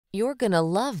You're gonna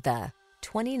love the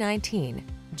 2019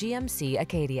 GMC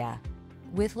Acadia.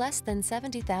 With less than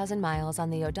 70,000 miles on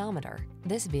the odometer,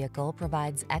 this vehicle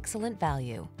provides excellent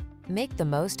value. Make the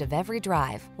most of every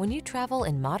drive when you travel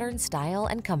in modern style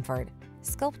and comfort.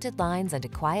 Sculpted lines and a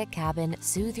quiet cabin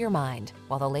soothe your mind,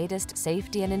 while the latest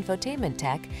safety and infotainment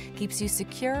tech keeps you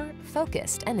secure,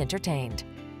 focused, and entertained.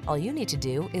 All you need to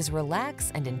do is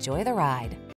relax and enjoy the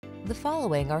ride. The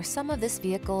following are some of this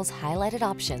vehicle's highlighted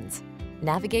options: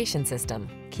 navigation system,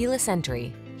 keyless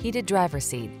entry, heated driver's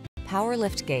seat, power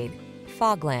liftgate,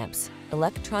 fog lamps,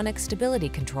 electronic stability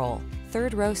control,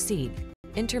 third row seat,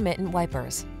 intermittent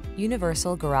wipers,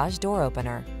 universal garage door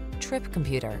opener, trip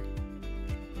computer,